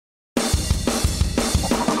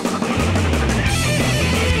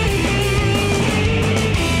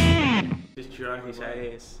my butt.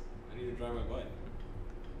 I need to dry my butt.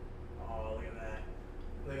 Oh, look at that.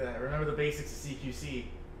 Look at that. Remember the basics of CQC.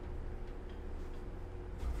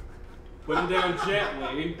 Put him down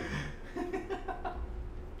gently.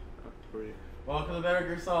 Welcome to Metal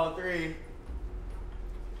Gear Solid 3.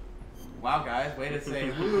 Wow, guys, way to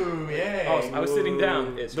say woo, yay. Oh, I was sitting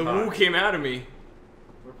down. The woo came out of me.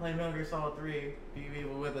 We're playing Metal Gear Solid 3. Few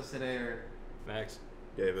people with us today are Max,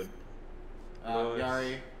 David,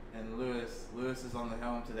 Yari, and Lewis. Lewis is on the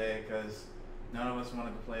helm today because none of us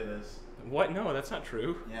wanted to play this. What? No, that's not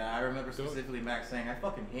true. Yeah, I remember specifically Max saying, I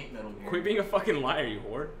fucking hate Metal Gear. Quit being a fucking liar, you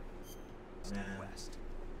whore. Man.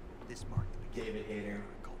 This marked the David Hater.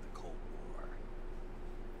 called the Cold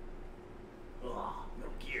War. Ugh,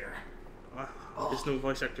 Metal Gear. This new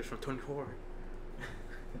voice actor's from 24.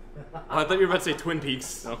 Oh, I thought you were about to say Twin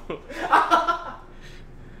Peaks. No.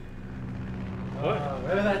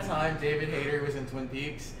 Remember that time David Hater was in Twin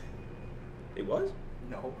Peaks? It was?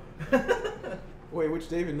 No. Wait, which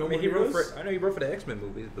David? No I mean, more he wrote heroes? for. I know he wrote for the X-Men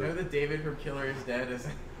movies, but Remember the David from Killer is Dead is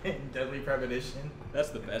in Deadly Premonition? That's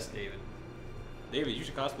the best David. David, you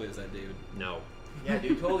should cosplay as that David. no, Yeah,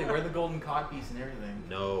 dude, totally. Wear the golden codpiece and everything.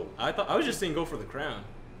 no. I was just saying go for the crown.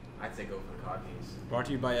 I'd say go for the codpiece. Brought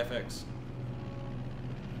to you by FX.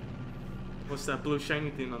 What's that blue shiny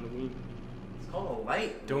thing on the wing? It's called a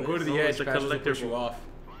light. Don't go to the Oh, edge, it's a Patches will push you collectible. off.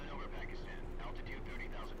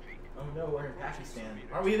 Oh no, we're in Pakistan.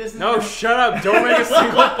 Are we this? No, shut up! Don't make a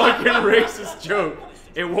single fucking racist joke.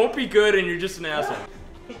 It won't be good, and you're just an asshole.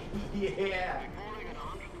 Yeah.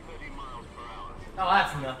 Oh,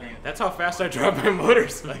 that's nothing. That's how fast I drive my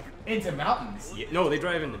motorcycle. Into mountains. Yeah, no, they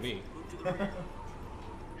drive into me.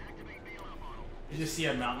 You just see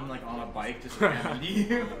a mountain like on a bike just ram into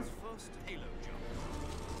you.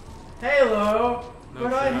 Halo! No,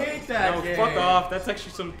 But I shut up. hate that No, game. fuck off. That's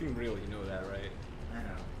actually something real. You know that, right? I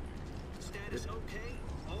know. Status okay,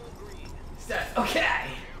 all green. Stats. Okay!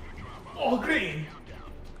 All green!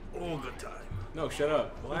 All the time. No, shut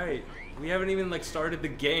up. Why? We haven't even like started the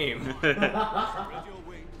game. Spread your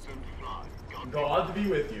wings and fly. God be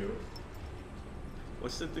with you.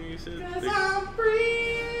 What's the thing you said? Cause I'm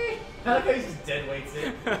free! I like how he just dead weights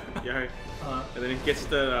it. Yeah. And then he gets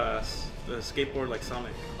the skateboard like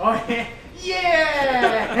Sonic. Oh yeah!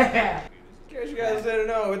 Yeah! In case you guys didn't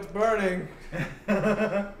know, it's burning.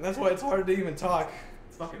 That's why it's hard to even talk.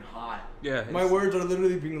 It's fucking hot. Yeah. My words are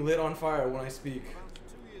literally being lit on fire when I speak.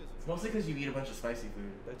 It's mostly because you eat a bunch of spicy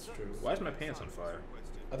food. That's true. Why is my pants on fire?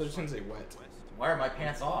 I thought you were gonna say wet. Why are my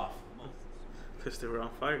pants off? Because they were on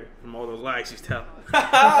fire from all the lies you tell.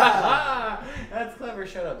 That's clever.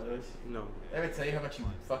 Shut up, Lewis. No. Did I ever tell you how much you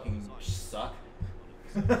fucking suck?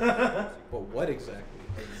 But what exactly?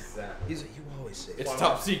 Exactly. You always say It's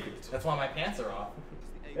top secret. That's why my pants are off.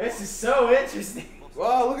 This is so interesting.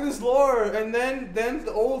 Wow, look at this lore! And then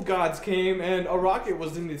the old gods came and a rocket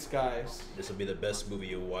was in the skies. This will be the best movie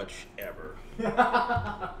you'll watch ever.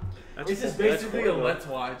 This is basically a let's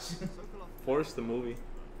watch. Forrest the movie.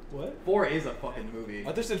 What? 4 is a fucking movie. I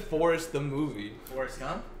thought you said Forrest the movie. Forrest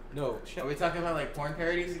Gump? No, Are we talking about like porn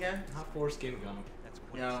parodies again? not Forrest Gump.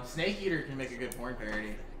 You know, Snake Eater can make a good porn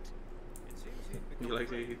parody. You like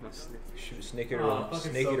to eat my snake. Shoot, Snake Eater, Oh,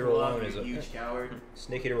 fucking Snake Eater Sokolov, alone you is a huge coward.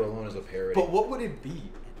 Snake Eater alone is a parody. But what would it be?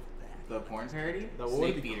 The porn parody? That what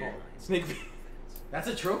would Snake it be Eater. called? Snake Beater. That's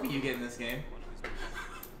a trophy you get in this game.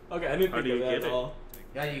 Okay, I didn't How think do of you that get at it? all.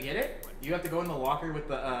 Yeah, you get it? You have to go in the locker with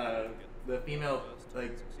the female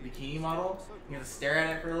like bikini model. You have to stare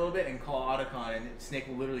at it for a little bit and call Otacon, and Snake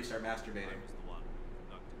will literally start masturbating.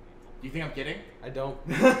 Do you think I'm kidding? I don't.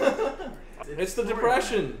 It's the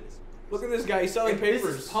depression. Look at this guy. He's selling This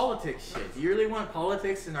papers. is politics shit. Do you really want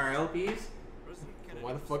politics in our LPs?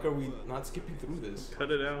 Why the fuck are we not skipping through this?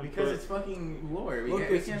 Cut it out. Because it's fucking lore. Look,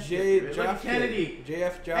 we it's can't J. skip through it. Look at Kennedy.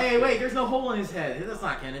 JF Jaffe. Hey, wait, there's no hole in his head. That's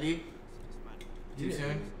not Kennedy. Too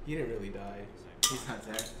soon? He didn't really die. He's not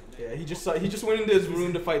dead. Yeah, he just went into his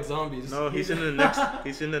room to fight zombies. No, he's in the next.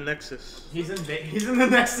 He's in the Nexus. He's in the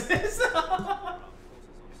Nexus.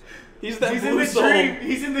 He's that He's in blue the soul. dream.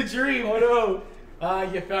 He's in the dream. Oh no.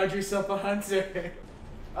 You found yourself a hunter.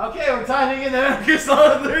 Okay, we're timing in the Metal Gear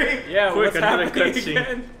Solid 3. Yeah, Quick, what's another happening cutscene.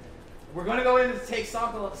 again? We're gonna go in to take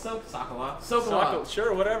Sokolov.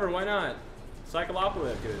 Sure, whatever, why not?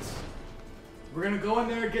 Cyclopolis. We're gonna go in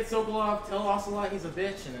there, get Sokolov, tell Ocelot he's a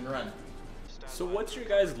bitch, and then run. So what's your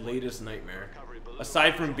guys' latest nightmare?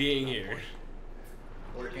 Aside from being here.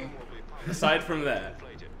 Working. Aside from that.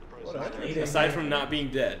 What, I Aside from not being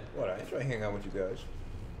dead. enjoy hanging out with you guys.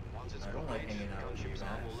 I don't like hanging out with you, man.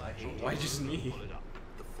 I hate you. Why just me?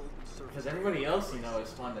 Because everybody else, you know,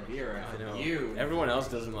 is fun to be around. I know. You. Everyone else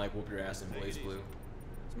doesn't like whoop your ass in Blaze Blue.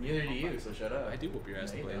 Neither do you, so shut up. I do whoop your ass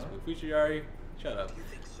No, in you plays, don't. but Fujiari, shut up.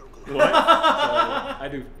 What? I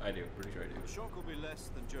do. Pretty sure I do.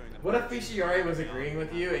 What if Fishiari was agreeing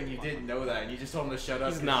with you and you didn't know that and you just told him to shut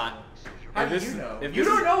up? He's not. How If do this- you know? if You this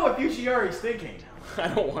don't is- know what Fishiari's thinking. I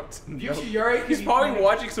don't want to know. Fujiari could He's be probably playing-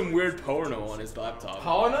 watching some weird porno on his laptop.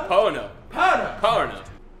 Porno? Porno. Pana! Porno.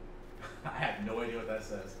 I have no idea what that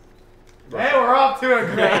says. Hey, we're off to a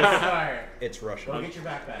great start. It's Russian. Go get your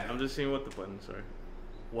backpack. I'm just seeing what the buttons are.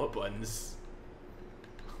 What buttons?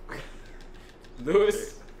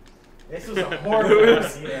 Lewis. This was a horrible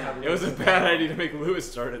Lewis. idea. to have It was a Lewis bad idea to make Lewis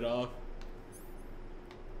start it off.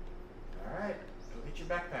 Alright, go get your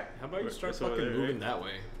backpack. How about you Wait, start it's over fucking there, moving right? that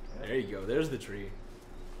way? There you go. There's the tree.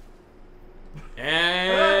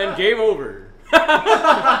 And game over.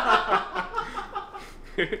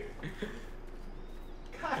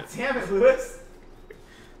 God damn it, Lewis.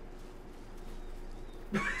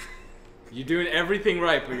 You're doing everything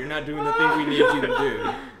right, but you're not doing the thing we need you to do.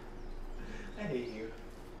 I hate you.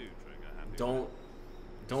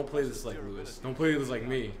 Don't play this like Lewis. Don't play this like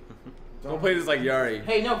me. Don't play this like Yari.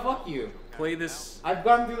 Hey, no, fuck you. Play this. I've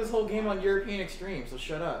gone through this whole game on European Extreme, so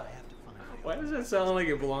shut up. Why does that sound like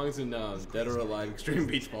it belongs in Dead or Alive Extreme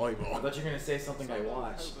Beach I Volleyball? thought you were gonna say something I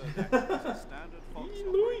watched.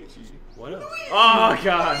 Luigi. What else? Oh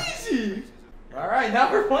god. Alright,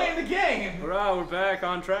 now we're playing the game. Hurrah, we're back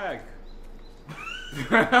on track.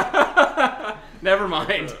 Never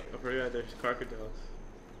mind. I forgot there's crocodiles.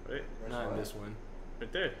 Right? Not in this one.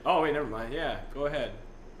 Right there. Oh wait, never mind. Yeah, go ahead.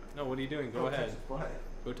 No, what are you doing? Go ahead. What?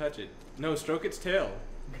 Go touch it. No, stroke its tail.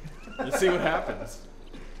 Let's see what happens.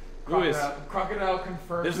 Lewis, Crocodile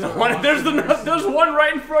confirmed. there's there's one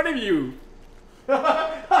right in front of you.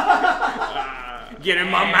 Get in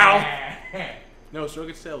my mouth. No, stroke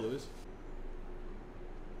its tail, Lewis.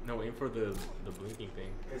 No, aim for the blinking thing.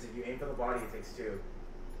 Because if you aim for the body, it takes two.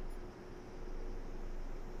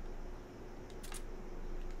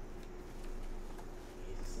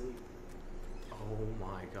 He's asleep. Oh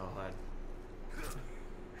my god.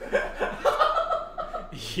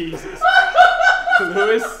 Jesus.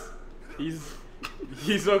 Lewis,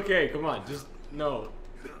 he's okay. Come on, just no.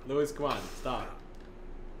 Lewis, come on, stop.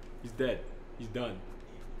 He's dead. He's done.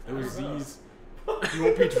 Lewis, you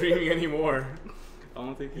won't be dreaming anymore. I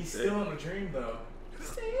don't think He's dead. still in a dream, though.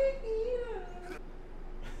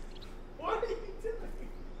 What are you doing?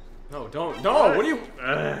 No, don't. What are you?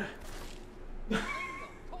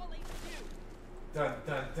 Dun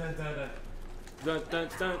dun dun dun dun. Dun, dun,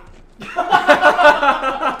 dun.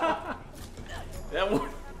 That one.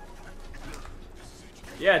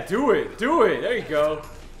 Yeah, do it. Do it. There you go.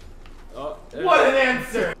 Oh, What an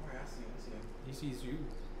answer! He sees you.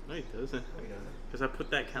 No, he doesn't. No, he doesn't. Because I put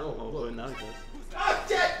that count over and now he does. Ah,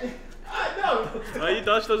 shit! Ah, no! Why you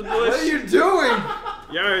dodge those bullets? What are you doing?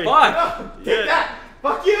 Yari. Fuck! No! Take that!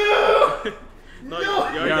 Fuck you! No, No!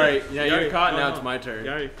 Yari, Yeah, right. Yeah, you're Yari, caught no, now. no. It's my turn.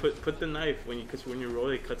 Yari, put the knife because when you roll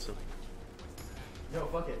it cuts him. No,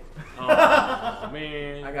 fuck it. Oh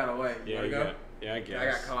man. I got away. You Yeah, wanna you go? got. Yeah, I guess. I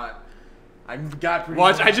got caught. I got pretty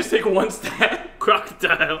Watch. much- I just take one stab.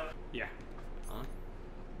 Crocodile. Yeah. Huh?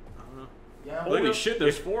 I don't know. Yeah, Holy Look, shit!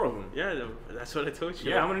 There's 4 of them. Yeah, that's what I told you.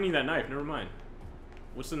 Yeah, I'm gonna need that knife. Never mind.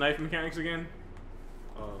 What's the knife mechanics again?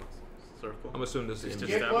 Oh, circle. I'm assuming this is Just You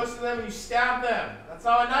to get stab close him. to them and you stab them. That's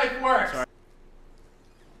how a knife works. Sorry.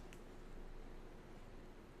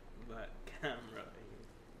 That camera.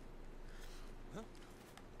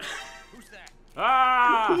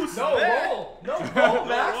 Ah! No, roll. No, roll,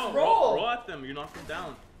 Max. Roll. Roll at them. You knock them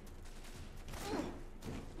down.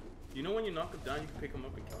 You know when you knock them down, you can pick them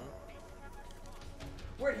up and kill them.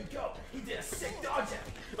 Where'd he go? He did a sick dodge at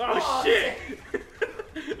me. Oh, shit!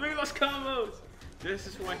 Look at those combos. This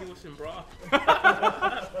is why he was in bra.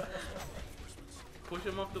 Push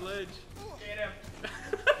him off the ledge. Get him.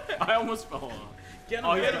 I almost fell off. Get him!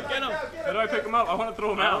 Oh, get yeah. him! Get him! How do I pick him up? I want to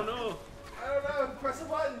throw him I out. don't know. I don't know. Press a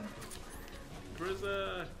button. Where's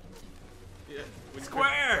yeah.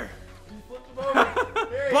 Square! You flipped him over.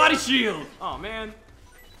 There he Body is. shield! Oh man.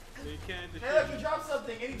 You can't Hey, look, he dropped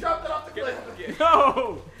something, and he dropped it off the cliff.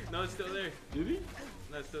 No! No, it's still there. Did he?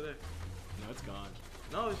 No, it's still there. No, it's gone.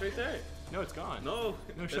 No, it's right there. No, it's gone. No.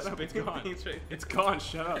 No, shut That's up. It's big gone. things right there. It's gone.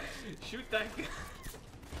 Shut up. Shoot that guy.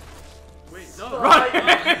 Wait, no. Run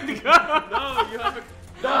and go! No, you have a.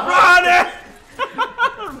 Run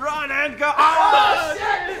and run and go! Oh,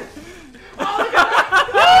 shit! Oh,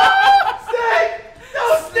 God! Snake! No,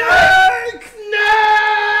 snake!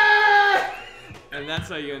 Snake! And that's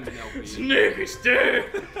how you end an LP. Snake is dead!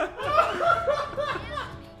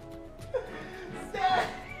 Snake!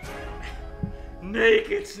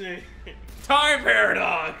 Naked snake! Time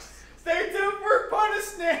paradox! Stay tuned for Pun a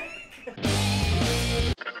Snake.